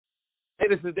Hey,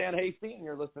 this is Dan Hasty, and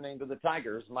you're listening to the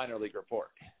Tigers Minor League Report.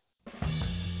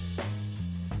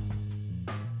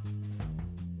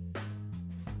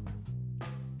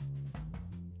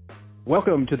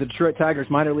 Welcome to the Detroit Tigers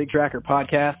Minor League Tracker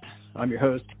podcast. I'm your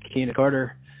host, Keenan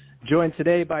Carter, joined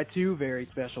today by two very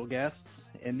special guests,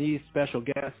 and these special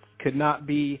guests could not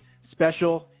be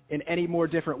special in any more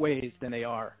different ways than they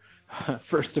are.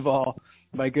 First of all,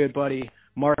 my good buddy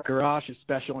Mark Garage is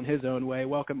special in his own way.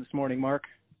 Welcome this morning, Mark.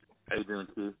 How you doing,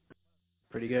 Steve?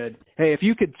 Pretty good. Hey, if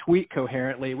you could tweet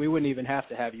coherently, we wouldn't even have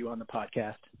to have you on the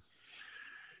podcast.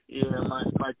 Yeah,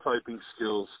 my typing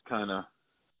skills kind of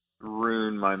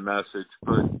ruin my message,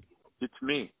 but it's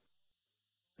me.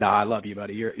 Nah, I love you,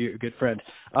 buddy. You're a good friend.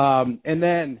 And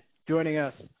then joining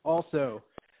us also,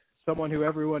 someone who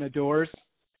everyone adores,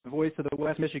 the voice of the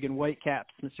West Michigan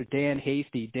Whitecaps, Mr. Dan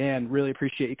Hasty. Dan, really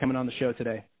appreciate you coming on the show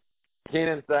today.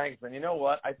 Keenan, thanks. And you know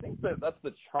what? I think that's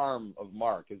the charm of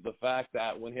Mark, is the fact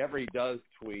that whenever he does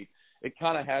tweet, it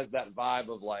kind of has that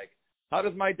vibe of like, how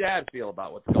does my dad feel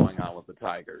about what's going on with the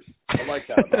Tigers? I like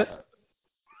that about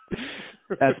it.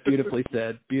 That's beautifully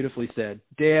said. Beautifully said.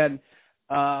 Dan,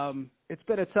 it's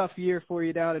been a tough year for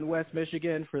you down in West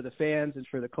Michigan, for the fans and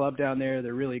for the club down there.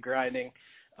 They're really grinding.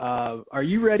 Are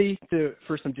you ready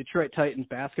for some Detroit Titans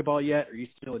basketball yet, or are you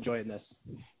still enjoying this?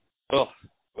 Oh,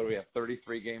 what do we have,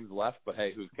 33 games left? But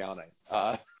hey, who's counting?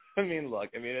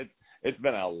 It's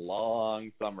been a long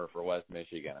summer for West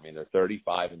Michigan. I mean, they're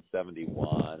 35-71,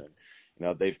 and you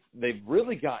know they've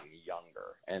really gotten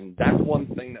younger, and that's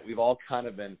one thing that we've all kind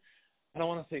of been, I don't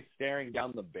want to say staring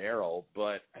down the barrel,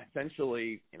 but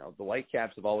essentially, you know, the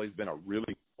Whitecaps have always been a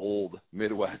really old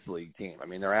Midwest League team. I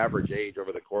mean, their average age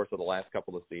over the course of the last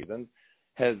couple of seasons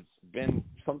has been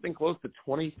something close to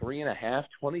 23 and a half,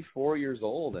 24 years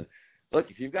old. And look,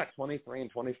 if you've got 23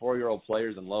 and 24-year-old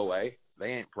players in low A, they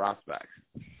ain't prospects.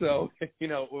 So, you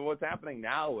know, what's happening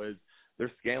now is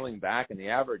they're scaling back, and the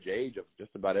average age of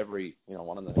just about every, you know,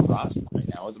 one on this roster right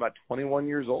now is about 21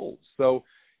 years old. So,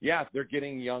 yeah, they're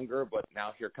getting younger, but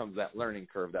now here comes that learning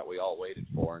curve that we all waited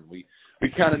for, and we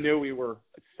kind of knew we were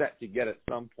set to get at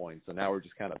some point, so now we're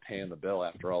just kind of paying the bill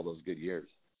after all those good years.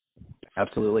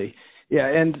 Absolutely. Yeah,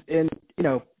 and you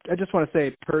know, I just want to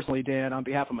say personally, Dan, on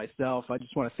behalf of myself, I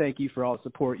just want to thank you for all the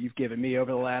support you've given me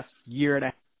over the last year and a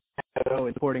half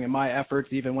and supporting in my efforts,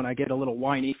 even when I get a little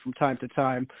whiny from time to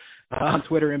time on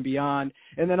Twitter and beyond.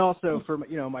 And then also for,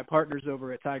 you know, my partners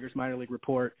over at Tigers Minor League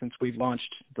Report, since we've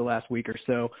launched the last week or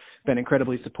so, been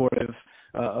incredibly supportive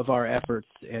of our efforts,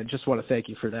 and just want to thank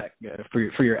you for that,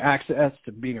 for your access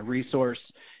to being a resource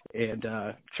and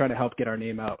trying to help get our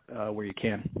name out where you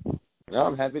can. No,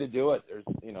 I'm happy to do it.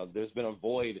 There's been a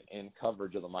void in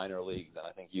coverage of the minor leagues, and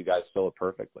I think you guys fill it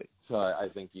perfectly. So I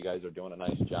think you guys are doing a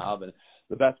nice job. And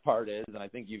the best part is, and I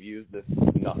think you've used this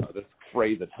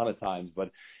phrase a ton of times, but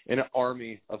in an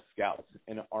army of scouts,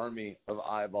 in an army of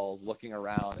eyeballs looking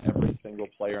around every single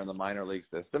player in the minor league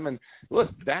system. And look,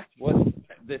 that's what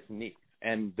this needs.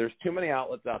 And there's too many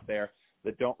outlets out there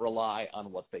that don't rely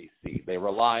on what they see. They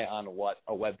rely on what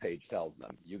a webpage tells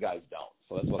them. You guys don't.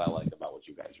 So that's what I like about what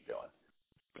you guys are doing.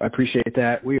 I appreciate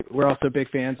that. We're also big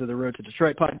fans of the Road to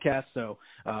Detroit podcast, so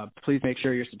please make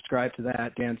sure you're subscribed to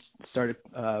that. Dan started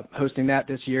hosting that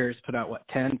this year. He's put out,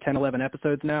 10, 11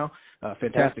 episodes now.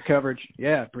 Fantastic coverage.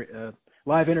 Yeah,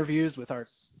 live interviews with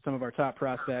some of our top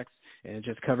prospects, and it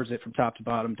just covers it from top to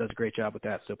bottom, does a great job with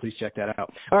that, so please check that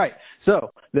out. All right,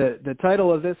 so the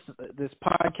title of this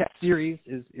podcast series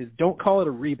is Don't Call It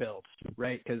a Rebuild,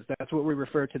 right? Because that's what we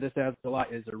refer to this as a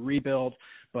lot, is a rebuild.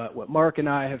 But what Mark and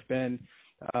I have been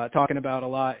talking about a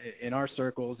lot in our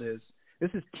circles is this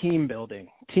is team building.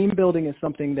 Team building is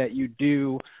something that you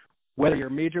do whether your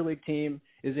major league team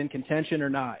is in contention or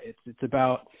not. It's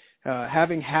about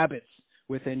having habits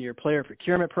within your player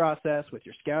procurement process, with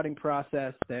your scouting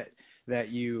process that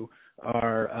you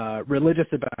are religious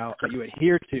about, that you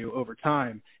adhere to over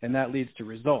time, and that leads to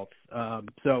results.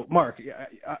 So, Mark,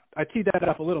 I teed that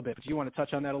up a little bit, but do you want to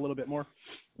touch on that a little bit more?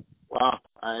 Wow,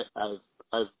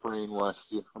 I've brainwashed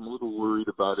you. I'm a little worried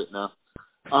about it now.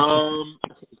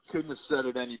 Couldn't have said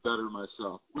it any better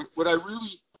myself. What I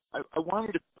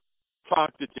wanted to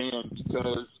talk to Dan,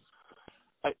 because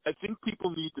I think people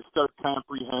need to start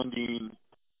comprehending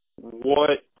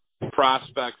what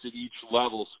prospects at each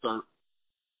level start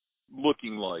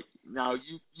looking like. Now,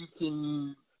 you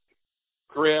can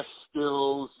draft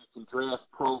skills, you can draft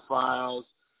profiles.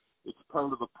 It's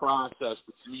part of the process,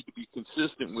 but you need to be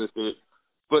consistent with it.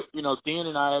 But, you know, Dan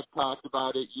and I have talked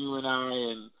about it. You and I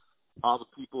and all the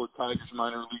people at Tigers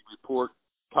Minor League Report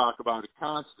talk about it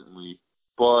constantly.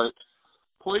 But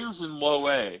players in low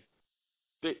A,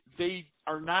 they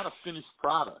are not a finished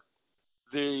product.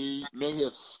 they may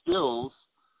have skills,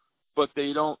 but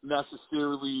they don't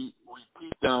necessarily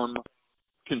repeat them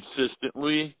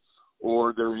consistently,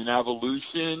 or they're in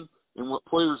evolution. And what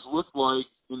players look like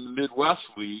in the Midwest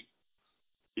League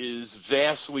is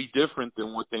vastly different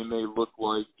than what they may look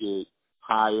like at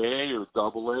high A or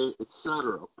double A, et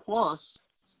cetera. Plus,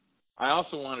 I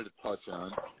also wanted to touch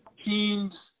on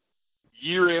teams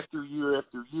year after year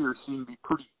after year seem to be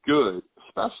pretty good,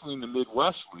 especially in the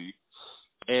Midwest League,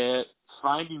 at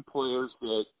finding players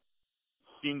that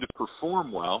seem to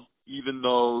perform well, even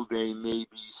though they may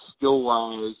be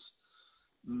skill-wise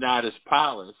not as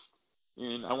polished.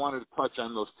 And I wanted to touch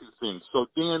on those two things. So,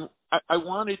 Dan, I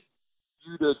wanted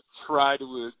you to try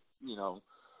to,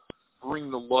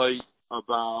 bring the light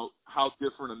about how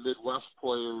different a Midwest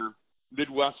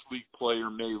League player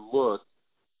may look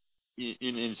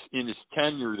in his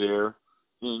tenure there,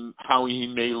 and how he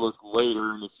may look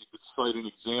later. And if you could cite an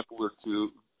example or two,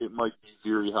 it might be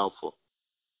very helpful.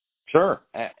 Sure.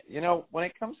 When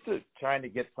it comes to trying to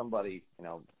get somebody,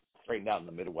 straightened out in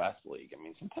the Midwest League, I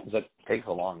mean, sometimes that takes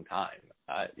a long time.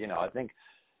 I think,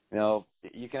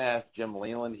 you can ask Jim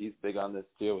Leland. He's big on this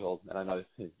too. And I know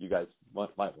you guys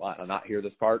might want to not hear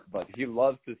this part, but he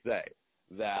loves to say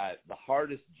that the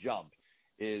hardest jump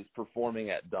is performing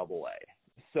at double A.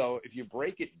 So if you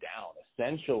break it down,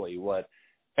 essentially what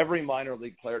every minor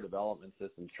league player development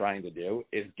system is trying to do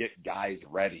is get guys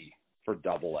ready for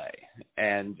double A.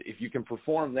 And if you can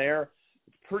perform there,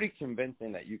 it's pretty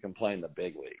convincing that you can play in the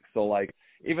big league. So,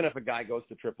 even if a guy goes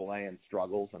to triple A and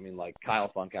struggles, I mean,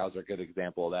 Kyle Funkhauser, a good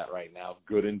example of that right now,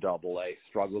 good in double A,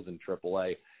 struggles in triple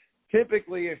A.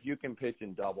 Typically, if you can pitch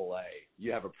in double A,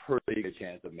 you have a pretty good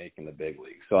chance of making the big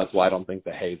league. So that's why I don't think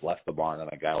the Hayes left the barn on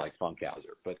a guy like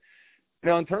Funkhauser. But,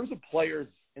 in terms of players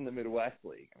in the Midwest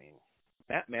League, I mean,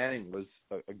 Matt Manning was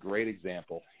a great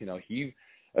example. He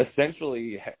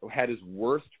essentially had his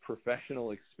worst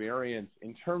professional experience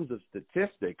in terms of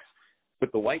statistics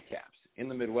with the Whitecaps in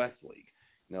the Midwest League.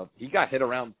 He got hit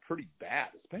around pretty bad,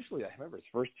 especially I remember his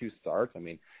first two starts. I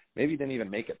mean, maybe he didn't even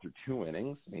make it through 2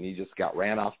 innings. I mean, he just got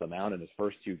ran off the mound in his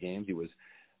first 2 games. It was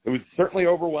certainly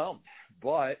overwhelmed,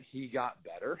 but he got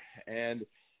better. And,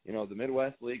 the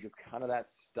Midwest League is kind of that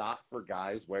stop for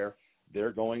guys where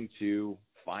they're going to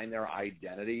find their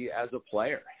identity as a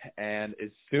player. And as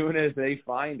soon as they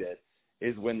find it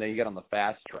is when they get on the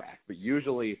fast track. But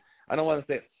usually, I don't want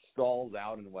to say it stalls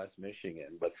out in West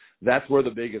Michigan, but that's where the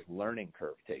biggest learning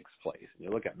curve takes place. And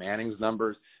you look at Manning's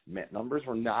numbers. Numbers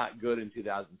were not good in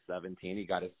 2017. He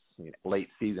got his late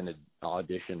season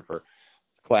audition for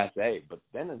Class A. But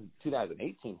then in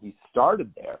 2018, he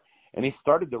started there, and he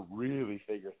started to really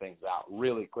figure things out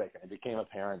really quick. And it became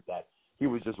apparent that he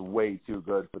was just way too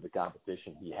good for the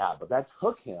competition he had. But that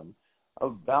took him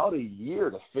about a year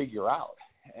to figure out.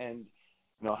 And,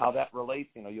 how that relates,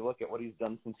 you look at what he's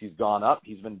done since he's gone up.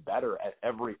 He's been better at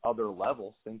every other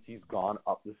level since he's gone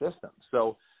up the system.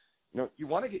 So, you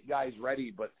want to get guys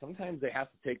ready, but sometimes they have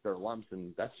to take their lumps,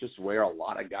 and that's just where a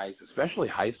lot of guys, especially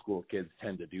high school kids,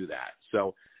 tend to do that.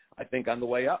 So I think on the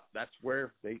way up, that's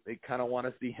where they kind of want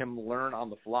to see him learn on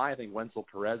the fly. I think Wenzel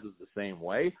Perez is the same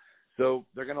way. So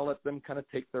they're going to let them kind of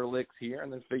take their licks here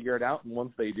and then figure it out. And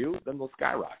once they do, then they'll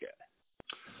skyrocket.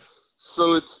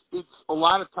 So it's a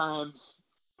lot of times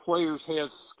players have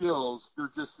skills.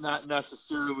 They're just not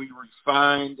necessarily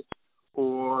refined,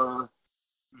 or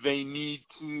they need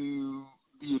to,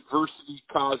 the adversity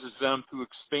causes them to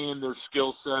expand their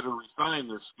skill set or refine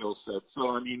their skill set. So,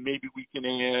 I mean, maybe we can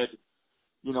add,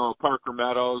 Parker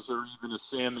Meadows or even a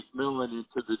Sam McMillan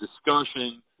into the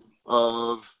discussion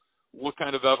of what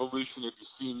kind of evolution have you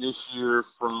seen this year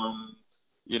from,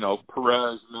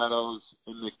 Perez, Meadows,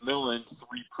 and McMillan, 3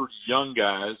 pretty young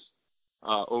guys,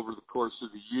 over the course of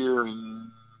the year,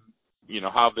 and,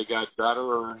 how they got better,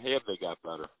 or have they got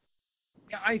better?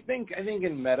 Yeah, I think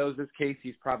in Meadows' case,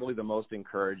 he's probably the most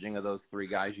encouraging of those 3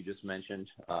 guys you just mentioned.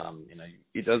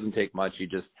 It doesn't take much.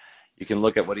 You can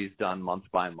look at what he's done month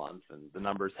by month, and the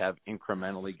numbers have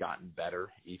incrementally gotten better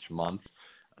each month.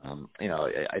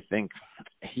 I think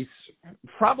he's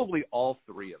probably all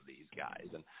 3 of these guys,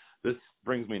 and this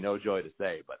brings me no joy to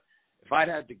say, but if I'd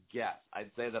had to guess,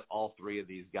 I'd say that all 3 of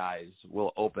these guys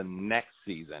will open next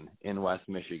season in West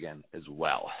Michigan as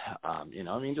well.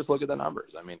 Just look at the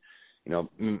numbers.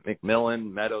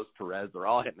 McMillan, Meadows, Perez, they're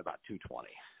all hitting about 220.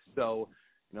 So,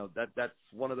 that's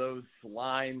one of those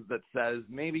lines that says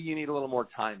maybe you need a little more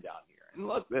time down here. And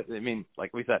look,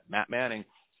 like we said, Matt Manning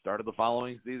started the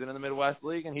following season in the Midwest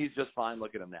League, and he's just fine.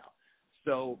 Look at him now.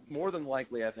 So more than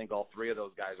likely, I think all 3 of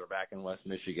those guys are back in West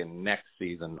Michigan next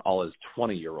season, all as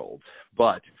 20-year-olds.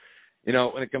 But,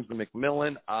 When it comes to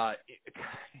McMillan,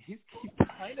 he's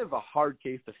kind of a hard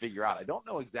case to figure out. I don't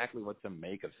know exactly what to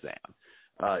make of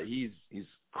Sam. He's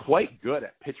quite good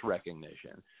at pitch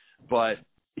recognition, but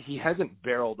he hasn't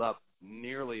barreled up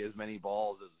nearly as many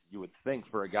balls as you would think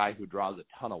for a guy who draws a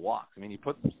ton of walks. I mean, he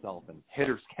puts himself in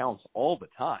hitters' counts all the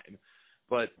time,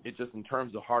 but it just, in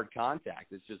terms of hard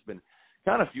contact, it's just been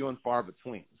kind of few and far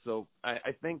between. So I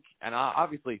think, and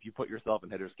obviously if you put yourself in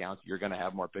hitters' counts, you're going to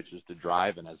have more pitches to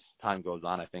drive, and as time goes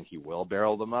on, I think he will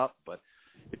barrel them up, but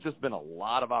it's just been a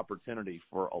lot of opportunity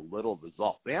for a little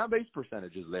result. The on-base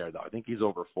percentage is there, though. I think he's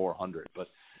over 400, but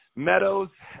Meadows,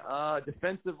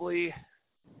 defensively,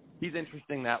 he's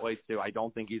interesting that way, too. I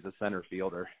don't think he's a center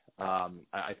fielder.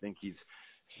 I think he's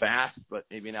fast, but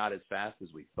maybe not as fast as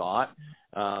we thought.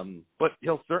 But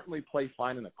he'll certainly play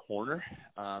fine in the corner.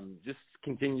 Just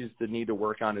continues to need to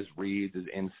work on his reads, his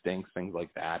instincts, things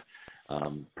like that.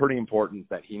 Pretty important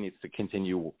that he needs to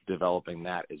continue developing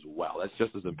that as well. That's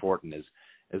just as important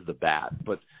as the bat.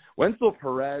 But Wenzel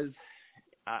Perez,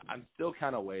 I'm still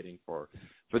kind of waiting for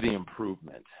the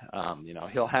improvement.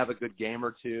 He'll have a good game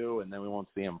or two, and then we won't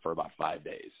see him for about 5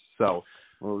 days. So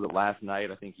what was it, last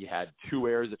night? I think he had 2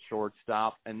 errors at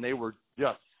shortstop, and they were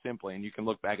just simply, and you can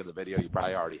look back at the video, you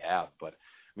probably already have, but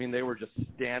I mean, they were just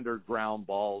standard ground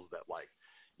balls that, like,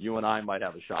 you and I might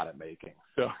have a shot at making.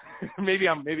 So maybe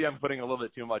I'm putting a little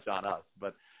bit too much on us,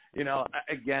 but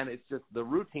again, it's just the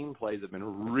routine plays have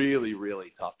been really,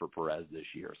 really tough for Perez this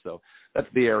year. So that's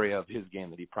the area of his game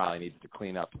that he probably needs to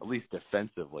clean up, at least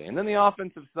defensively. And then the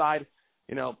offensive side,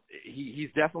 he's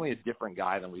definitely a different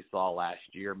guy than we saw last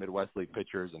year. Midwest League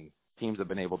pitchers and teams have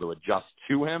been able to adjust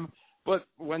to him. But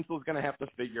Wenzel's going to have to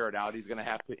figure it out. He's going to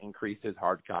have to increase his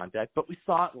hard contact. But we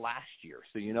saw it last year,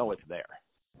 so it's there.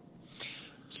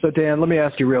 So, Dan, let me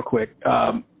ask you real quick.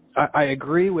 I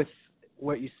agree with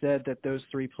what you said, that those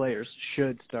 3 players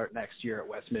should start next year at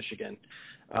West Michigan.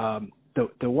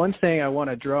 The one thing I want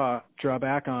to draw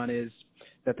back on is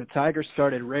that the Tigers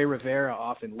started Ray Rivera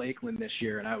off in Lakeland this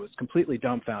year, and I was completely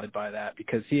dumbfounded by that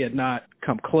because he had not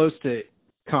come close to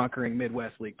conquering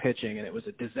Midwest League pitching, and it was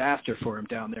a disaster for him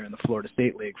down there in the Florida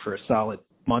State League for a solid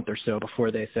month or so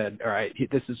before they said, all right,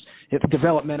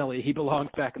 developmentally, he belongs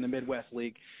back in the Midwest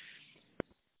League.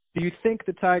 Do you think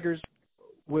the Tigers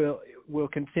will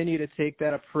continue to take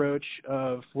that approach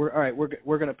of we're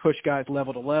going to push guys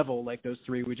level to level like those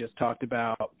 3 we just talked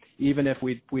about, even if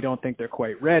we don't think they're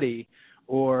quite ready,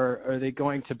 or are they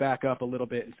going to back up a little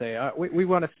bit and say we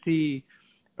want to see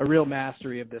a real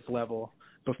mastery of this level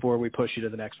before we push you to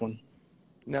the next one?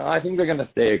 No, I think they're going to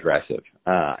stay aggressive.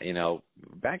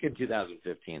 Back in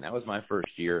 2015, that was my first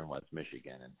year in West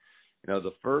Michigan, and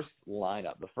the first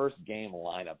game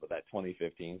lineup of that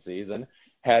 2015 season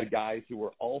had guys who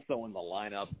were also in the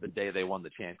lineup the day they won the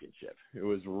championship. It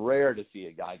was rare to see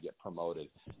a guy get promoted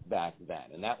back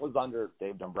then, and that was under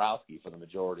Dave Dombrowski for the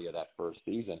majority of that first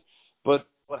season. But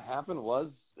what happened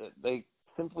was they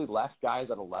simply left guys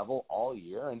at a level all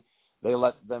year, and they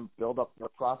let them build up their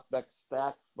prospect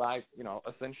stack by,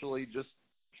 essentially just,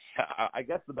 I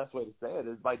guess the best way to say it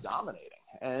is by dominating.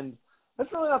 And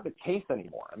that's really not the case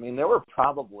anymore. I mean, there were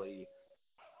probably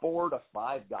 4 to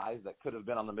 5 guys that could have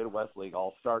been on the Midwest League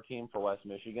All-Star team for West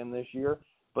Michigan this year,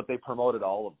 but they promoted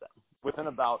all of them within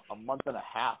about a month and a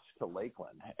half to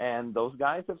Lakeland. And those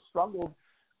guys have struggled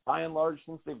by and large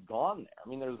since they've gone there. I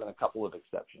mean, there's been a couple of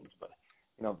exceptions, but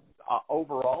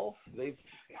overall, they've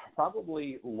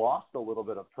probably lost a little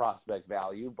bit of prospect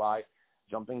value by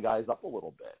jumping guys up a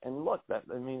little bit. And look,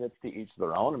 it's to each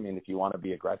their own. I mean, if you want to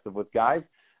be aggressive with guys,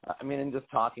 and just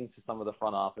talking to some of the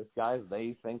front office guys,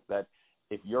 they think that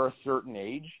if you're a certain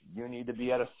age, you need to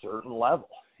be at a certain level.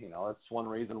 That's one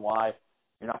reason why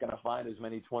you're not going to find as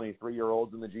many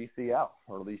 23-year-olds in the GCL,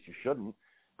 or at least you shouldn't.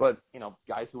 But,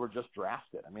 guys who were just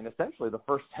drafted. I mean, essentially the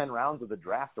first 10 rounds of the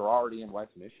draft are already in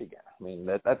West Michigan. I mean,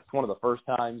 that's one of the first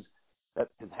times that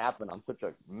has happened on such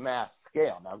a mass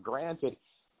scale. Now, granted,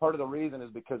 part of the reason is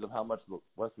because of how much the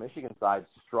West Michigan side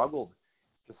struggled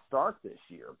to start this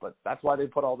year. But that's why they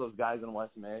put all those guys in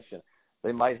West Michigan.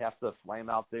 They might have to flame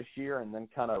out this year and then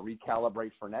kind of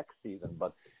recalibrate for next season.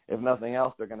 But if nothing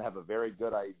else, they're going to have a very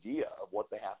good idea of what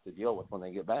they have to deal with when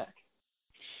they get back.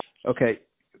 Okay.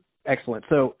 Excellent.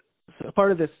 So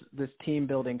part of this team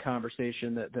building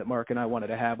conversation that Mark and I wanted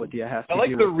to have with you has to I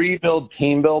like the rebuild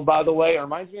team build, by the way. It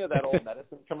reminds me of that old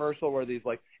medicine commercial where these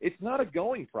it's not a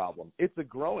going problem, it's a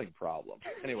growing problem.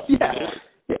 Anyway.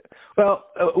 Yeah. Well,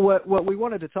 what we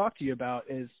wanted to talk to you about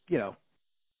is,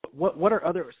 what are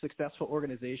other successful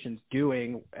organizations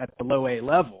doing at the low A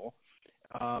level?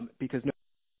 Because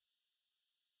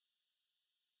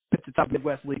the top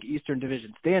Midwest League Eastern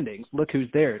Division standings, look who's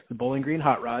there. It's the Bowling Green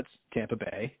Hot Rods, Tampa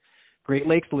Bay, Great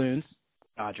Lakes Loons,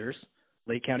 Dodgers,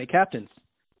 Lake County Captains,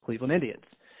 Cleveland Indians.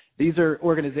 These are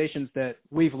organizations that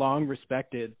we've long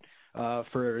respected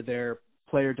for their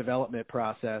player development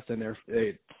process, and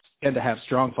they tend to have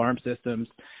strong farm systems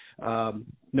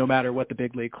no matter what the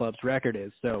big league club's record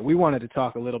is. So we wanted to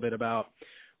talk a little bit about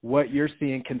what you're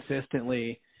seeing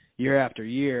consistently year after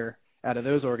year out of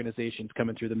those organizations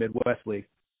coming through the Midwest League.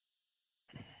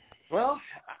 Well,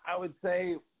 I would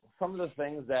say some of the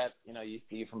things that, you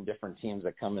see from different teams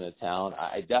that come into town,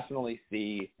 I definitely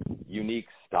see unique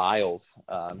styles.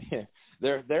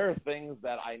 There are things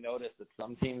that I notice that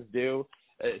some teams do,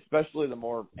 especially the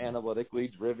more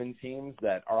analytically driven teams,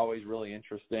 that are always really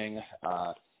interesting.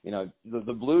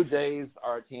 The Blue Jays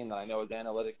are a team that I know is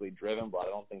analytically driven, but I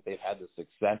don't think they've had the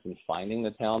success in finding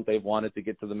the talent they've wanted to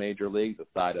get to the major leagues,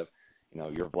 aside of,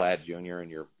 your Vlad Jr. and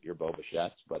your Bo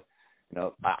Bichette's. But,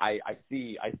 I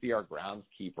see our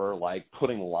groundskeeper, like,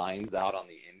 putting lines out on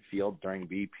the infield during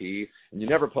BP, and you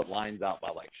never put lines out by,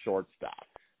 like, shortstop.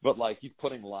 But, like, he's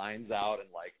putting lines out, and,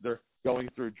 like, they're going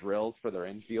through drills for their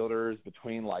infielders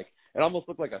between, like, it almost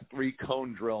looked like a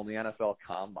 3-cone drill in the NFL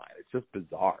Combine. It's just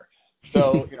bizarre.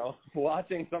 So,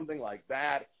 watching something like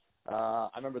that, I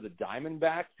remember the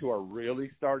Diamondbacks, who are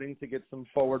really starting to get some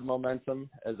forward momentum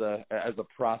as a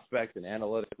prospect and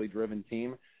analytically driven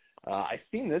team. I've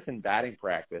seen this in batting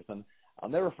practice, and I'll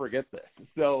never forget this.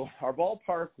 So our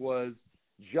ballpark was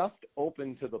just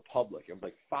open to the public. It was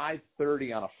like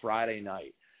 5:30 on a Friday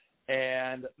night.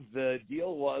 And the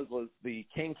deal was the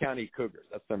King County Cougars,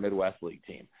 that's their Midwest League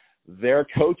team, their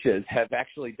coaches have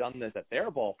actually done this at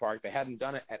their ballpark. They hadn't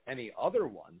done it at any other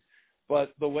ones.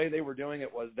 But the way they were doing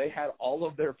it was they had all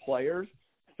of their players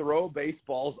throw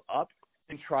baseballs up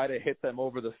and try to hit them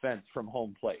over the fence from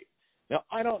home plate. Now,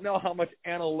 I don't know how much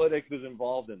analytics is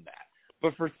involved in that,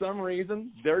 but for some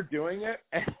reason, they're doing it.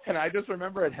 And I just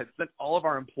remember it had sent all of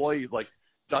our employees, like,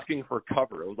 ducking for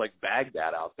cover. It was like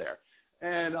Baghdad out there.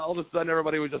 And all of a sudden,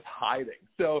 everybody was just hiding.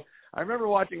 So I remember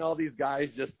watching all these guys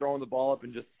just throwing the ball up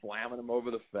and just slamming them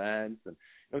over the fence. And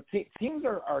teams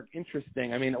are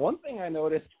interesting. I mean, one thing I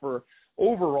noticed for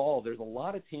overall, there's a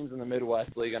lot of teams in the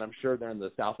Midwest League, and I'm sure they're in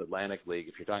the South Atlantic League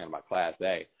if you're talking about Class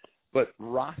A. But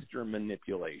roster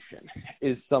manipulation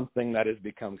is something that has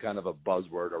become kind of a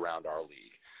buzzword around our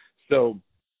league. So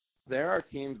there are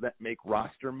teams that make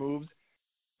roster moves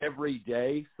every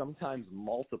day, sometimes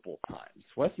multiple times.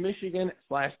 West Michigan /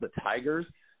 the Tigers,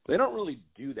 they don't really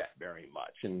do that very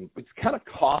much. And it's kind of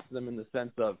cost them in the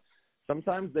sense of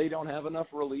sometimes they don't have enough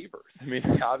relievers. I mean,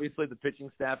 obviously the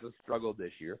pitching staff has struggled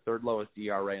this year, third lowest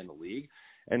ERA in the league,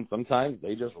 and sometimes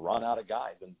they just run out of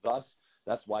guys. And thus,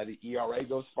 that's why the ERA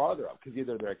goes farther up, because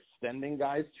either they're extending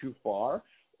guys too far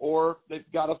or they've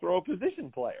got to throw a position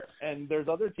player. And there's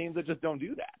other teams that just don't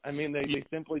do that. I mean, they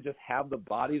simply just have the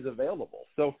bodies available.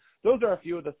 So those are a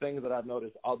few of the things that I've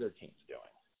noticed other teams doing.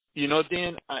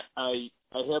 Dan, I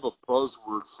have a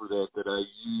buzzword for that I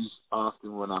use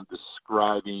often when I'm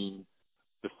describing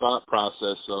the thought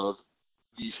process of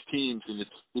these teams, and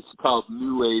it's called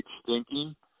New Age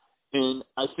thinking. And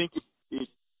I think it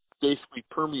basically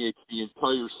permeates the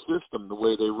entire system, the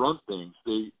way they run things.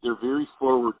 They're very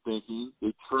forward thinking.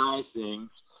 They try things.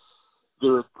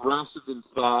 They're aggressive in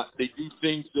thought. They do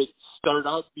things that start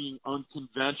out being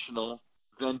unconventional,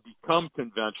 then become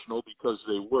conventional because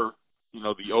they work.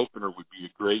 The opener would be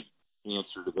a great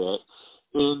answer to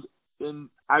that. And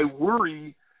I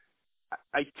worry,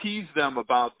 I tease them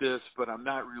about this, but I'm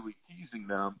not really teasing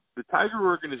them. The Tiger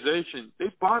organization, they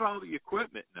bought all the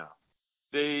equipment now.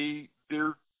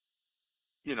 They're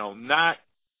not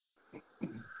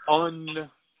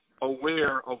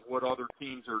unaware of what other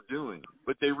teams are doing.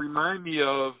 But they remind me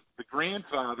of the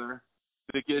grandfather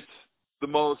that gets the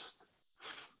most,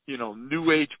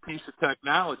 new age piece of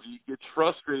technology, gets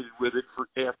frustrated with it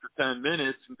after 10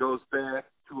 minutes and goes back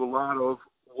to a lot of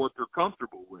what they're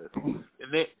comfortable with.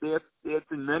 And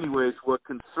that's in many ways what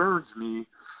concerns me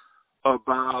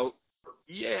about,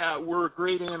 we're a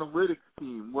great analytics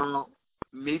team. Well,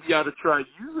 maybe you ought to try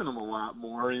using them a lot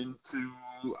more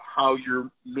into how you're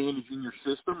managing your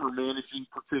system or managing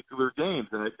particular games.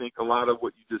 And I think a lot of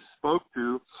what you just spoke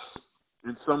to,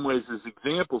 in some ways, is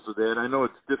examples of that. I know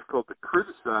it's difficult to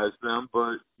criticize them,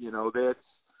 but,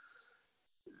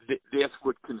 that's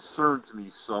what concerns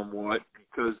me somewhat,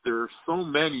 because there are so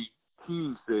many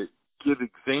teams that give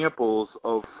examples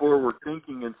of forward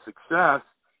thinking and success,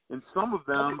 and some of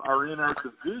them are in our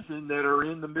division that are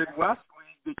in the Midwest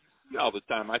League that you see all the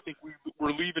time. I think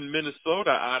we're leaving Minnesota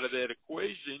out of that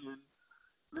equation, and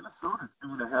Minnesota's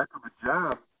doing a heck of a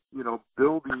job,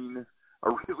 building a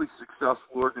really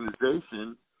successful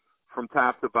organization from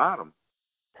top to bottom.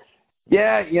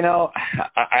 Yeah,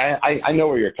 I know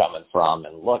where you're coming from.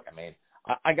 And look, I mean,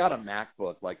 I got a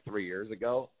MacBook like 3 years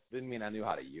ago. Didn't mean I knew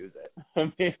how to use it.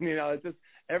 I mean, it's just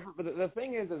but the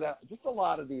thing is that just a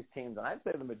lot of these teams, and I'd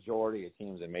say the majority of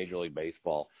teams in Major League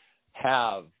Baseball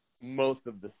have most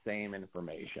of the same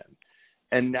information.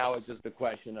 And now it's just a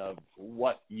question of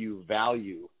what you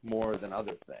value more than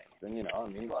other things. And,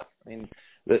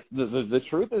 the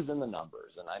truth is in the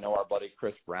numbers. And I know our buddy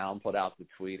Chris Brown put out the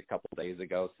tweet a couple of days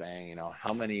ago saying,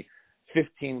 how many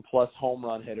 15-plus home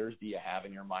run hitters do you have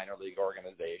in your minor league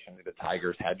organization? The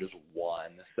Tigers had just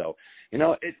one. So,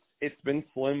 it's been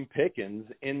slim pickings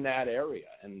in that area.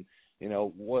 And,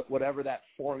 whatever that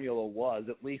formula was,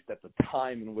 at least at the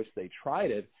time in which they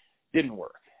tried it, didn't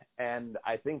work. And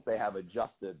I think they have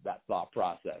adjusted that thought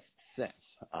process since.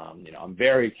 I'm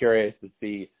very curious to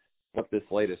see what this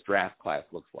latest draft class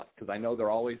looks like, because I know they're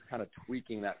always kind of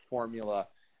tweaking that formula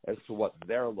as to what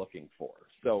they're looking for.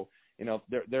 So,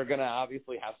 they're going to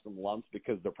obviously have some lumps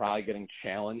because they're probably getting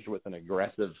challenged with an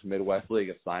aggressive Midwest League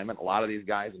assignment. A lot of these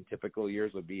guys in typical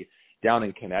years would be down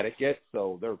in Connecticut,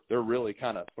 so they're really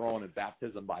kind of throwing in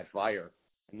baptism by fire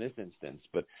in this instance.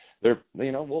 But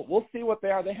we'll see what they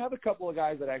are. They have a couple of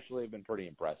guys that actually have been pretty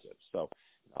impressive. So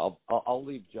I'll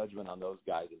leave judgment on those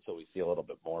guys until we see a little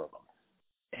bit more of them.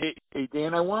 Hey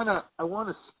Dan, I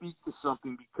wanna speak to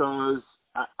something because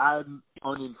I'm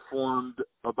uninformed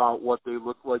about what they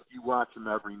look like. You watch them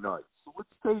every night. So let's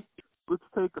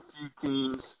take a few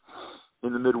teams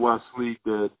in the Midwest League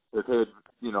that have had,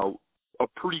 a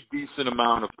pretty decent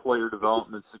amount of player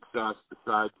development success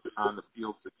besides on the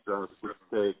field success. Let's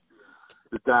take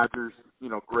the Dodgers,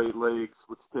 Great Lakes.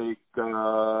 Let's take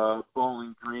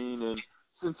Bowling Green. And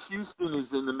since Houston is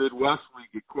in the Midwest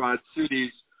League at Quad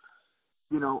Cities,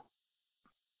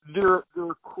 there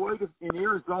are quite in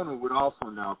Arizona would also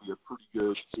now be a pretty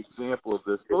good example of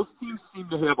this. Those teams seem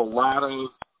to have a lot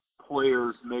of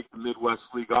players make the Midwest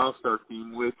League All-Star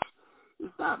team, which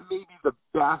is not maybe the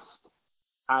best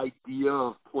idea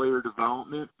of player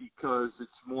development because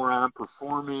it's more on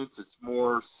performance. It's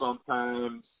more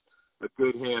sometimes a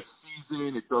good half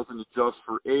season. It doesn't adjust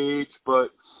for age. But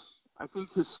I think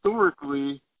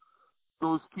historically,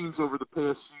 those teams over the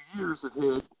past few years have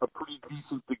had a pretty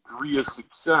decent degree of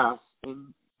success.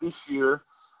 And this year,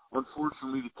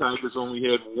 unfortunately, the Tigers only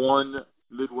had one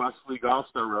Midwest League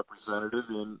All-Star representative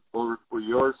in Ulrich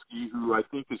Bojarski, who I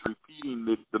think is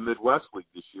repeating the Midwest League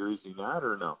this year. Is he not,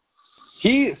 or no?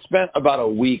 He spent about a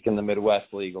week in the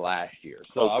Midwest League last year,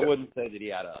 so okay. I wouldn't say that he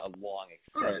had a long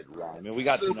extended run. I mean, we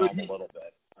got to know him a little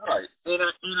bit. All right, and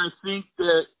I think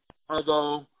that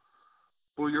although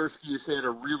Bojarski has had a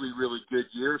really, really good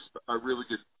year, a really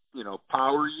good,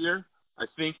 power year, I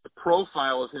think the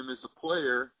profile of him as a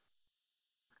player,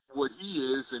 what he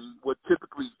is and what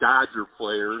typically Dodger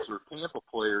players or Tampa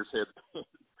players have been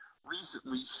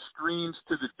recently screams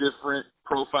to the different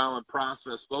profile and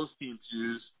process those teams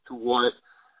use to what,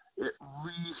 at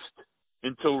least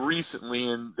until recently,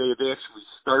 and they've actually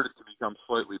started to become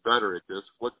slightly better at this,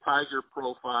 what Tiger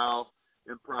profile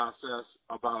and process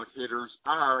about hitters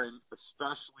are, and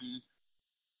especially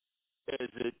as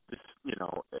as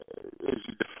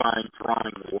you define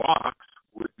drawing walks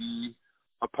would be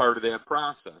a part of that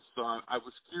process. So I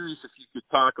was curious if you could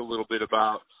talk a little bit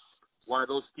about why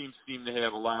those teams seem to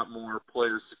have a lot more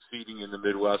players succeeding in the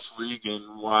Midwest League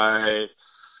and why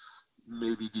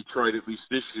maybe Detroit, at least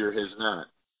this year, has not.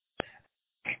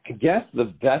 I guess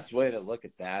the best way to look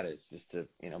at that is just to,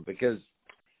 because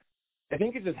I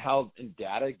think it's just how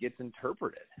data gets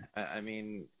interpreted. I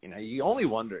mean, you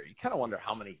kind of wonder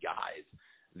how many guys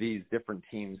these different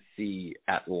teams see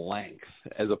at length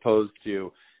as opposed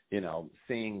to,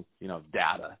 seeing,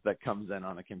 data that comes in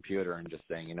on a computer and just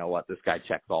saying, this guy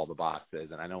checks all the boxes.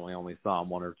 And I know we only saw him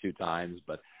one or two times,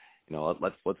 but,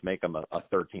 let's make him a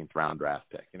 13th round draft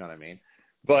pick. You know what I mean?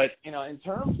 But, in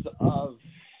terms of,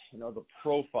 the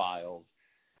profiles,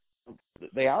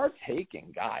 they are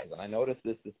taking guys, and I noticed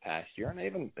this past year, and I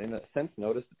even, in a sense,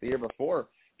 noticed it the year before,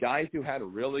 guys who had a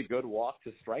really good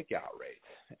walk-to-strikeout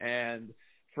rates. And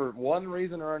for one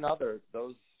reason or another,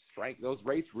 those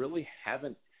rates really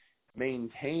haven't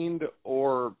maintained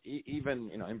or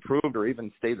even improved or even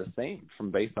stay the same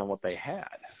from based on what they had.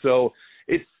 So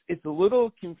it's a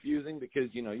little confusing because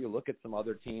you look at some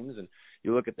other teams and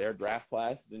you look at their draft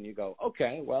class and you go,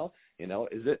 okay, well, is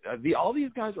it all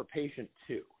these guys are patient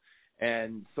too,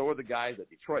 and so are the guys that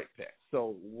Detroit picked.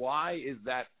 So why is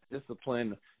that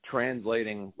discipline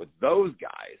translating with those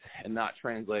guys and not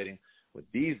translating with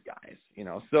these guys?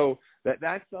 So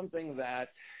that's something that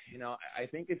I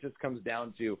think it just comes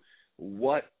down to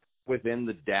what within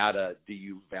the data do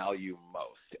you value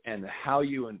most, and how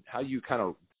you kind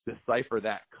of decipher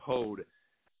that code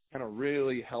kind of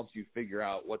really helps you figure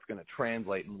out what's going to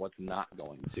translate and what's not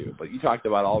going to. But you talked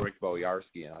about Ulrich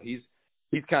Bojarski.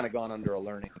 He's kind of gone under a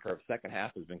learning curve. Second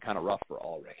half has been kind of rough for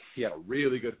Ulrich. He had a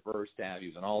really good first half. He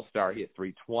was an all-star. He hit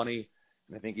 320,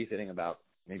 and I think he's hitting about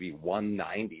maybe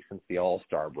 190 since the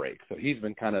all-star break. So he's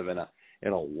been kind of in a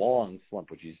long slump,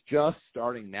 which he's just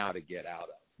starting now to get out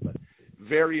of. But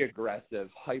very aggressive,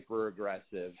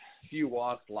 hyper-aggressive, few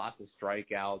walks, lots of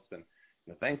strikeouts, and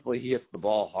thankfully he hits the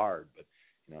ball hard. But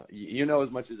you know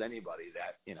as much as anybody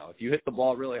that, if you hit the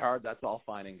ball really hard, that's all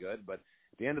fine and good. But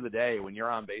at the end of the day, when your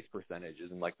on-base percentage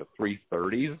is in like the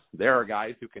 330s, there are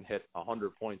guys who can hit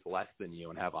 100 points less than you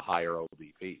and have a higher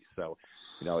OBP. So,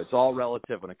 it's all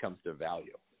relative when it comes to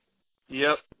value.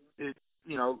 Yep.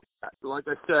 Like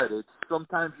I said, it's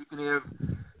sometimes you can have,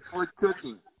 it's like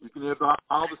cooking. You can have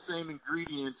all the same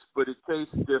ingredients, but it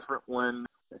tastes different when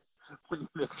you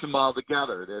mix them all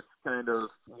together. That's kind of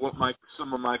what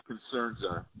some of my concerns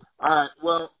are. All right,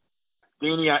 well,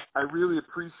 Danny, I really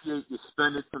appreciate you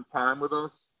spending some time with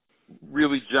us.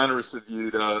 Really generous of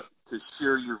you to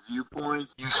share your viewpoints.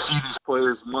 You see these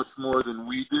players much more than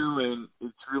we do, and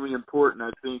it's really important,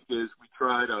 I think, as we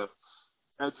try to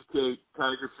educate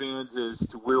Tiger fans as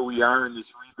to where we are in this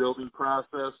rebuilding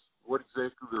process, what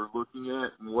exactly they're looking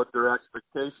at, and what their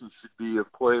expectations should be of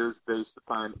players based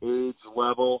upon age,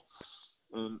 level,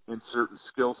 and certain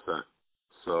skill set.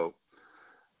 So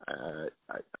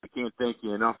I can't thank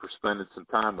you enough for spending some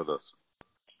time with us.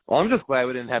 Well, I'm just glad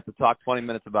we didn't have to talk 20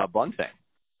 minutes about bunting.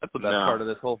 That's the best part of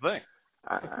this whole thing.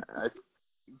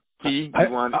 Key, you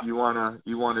want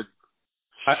to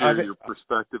share your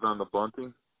perspective on the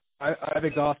bunting? I've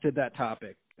exhausted that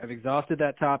topic.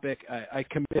 I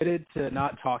committed to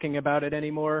not talking about it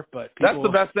anymore, but that's the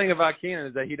best thing about Keenan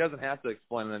is that he doesn't have to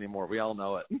explain it anymore. We all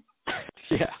know it.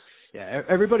 Yeah.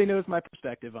 Everybody knows my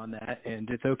perspective on that, and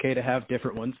it's okay to have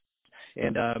different ones.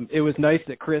 And it was nice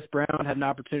that Chris Brown had an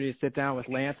opportunity to sit down with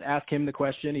Lance, ask him the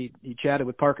question. He chatted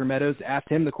with Parker Meadows, asked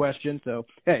him the question. So,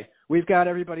 hey, we've got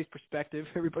everybody's perspective.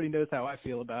 Everybody knows how I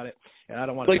feel about it, and I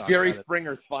don't want to talk Jerry about it.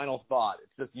 Springer's final thought.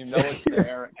 It's just, it's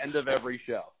there, end of every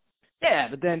show. Yeah,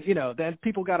 but then, then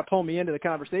people got to pull me into the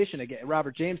conversation again.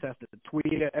 Robert James has to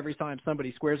tweet every time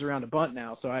somebody squares around a bunt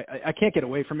now, so I can't get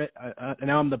away from it.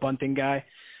 Now I'm the bunting guy.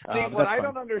 See, what I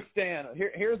don't understand,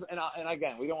 here's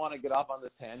again, we don't want to get off on this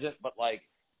tangent, but,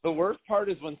 the worst part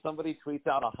is when somebody tweets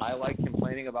out a highlight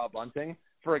complaining about bunting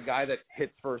for a guy that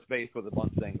hits first base with a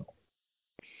bunt single.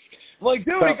 Dude,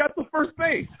 he got to first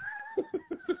base.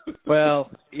 Well,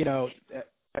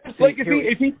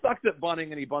 if he sucks at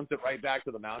bunting and he bunts it right back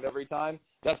to the mound every time,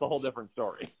 that's a whole different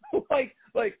story.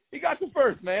 He got to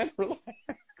first, man.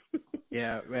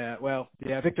 Yeah.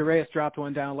 Victor Reyes dropped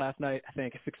one down last night. I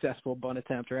think a successful bunt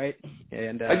attempt, right?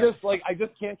 And I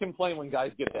just can't complain when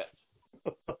guys get hit.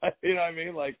 You know what I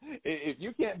mean? If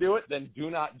you can't do it, then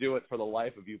do not do it for the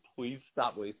life of you. Please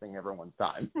stop wasting everyone's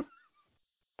time.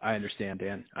 I understand,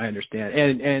 Dan. I understand.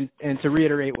 And to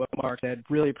reiterate what Mark said,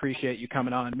 really appreciate you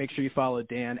coming on. Make sure you follow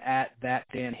Dan at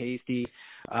 @DanHasty,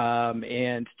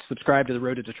 and subscribe to the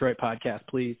Road to Detroit podcast,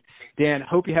 please. Dan,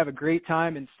 hope you have a great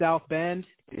time in South Bend,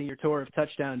 getting your tour of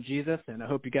Touchdown Jesus, and I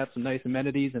hope you got some nice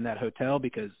amenities in that hotel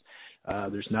because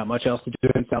there's not much else to do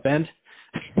in South Bend.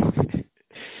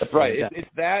 That's right. It's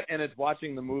that, and it's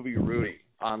watching the movie Rudy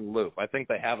on loop. I think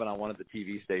they have it on one of the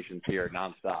TV stations here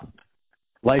nonstop.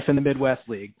 Life in the Midwest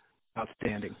League.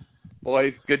 Outstanding.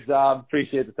 Boys, good job.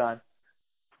 Appreciate the time.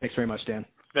 Thanks very much, Dan.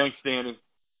 Thanks, Danny.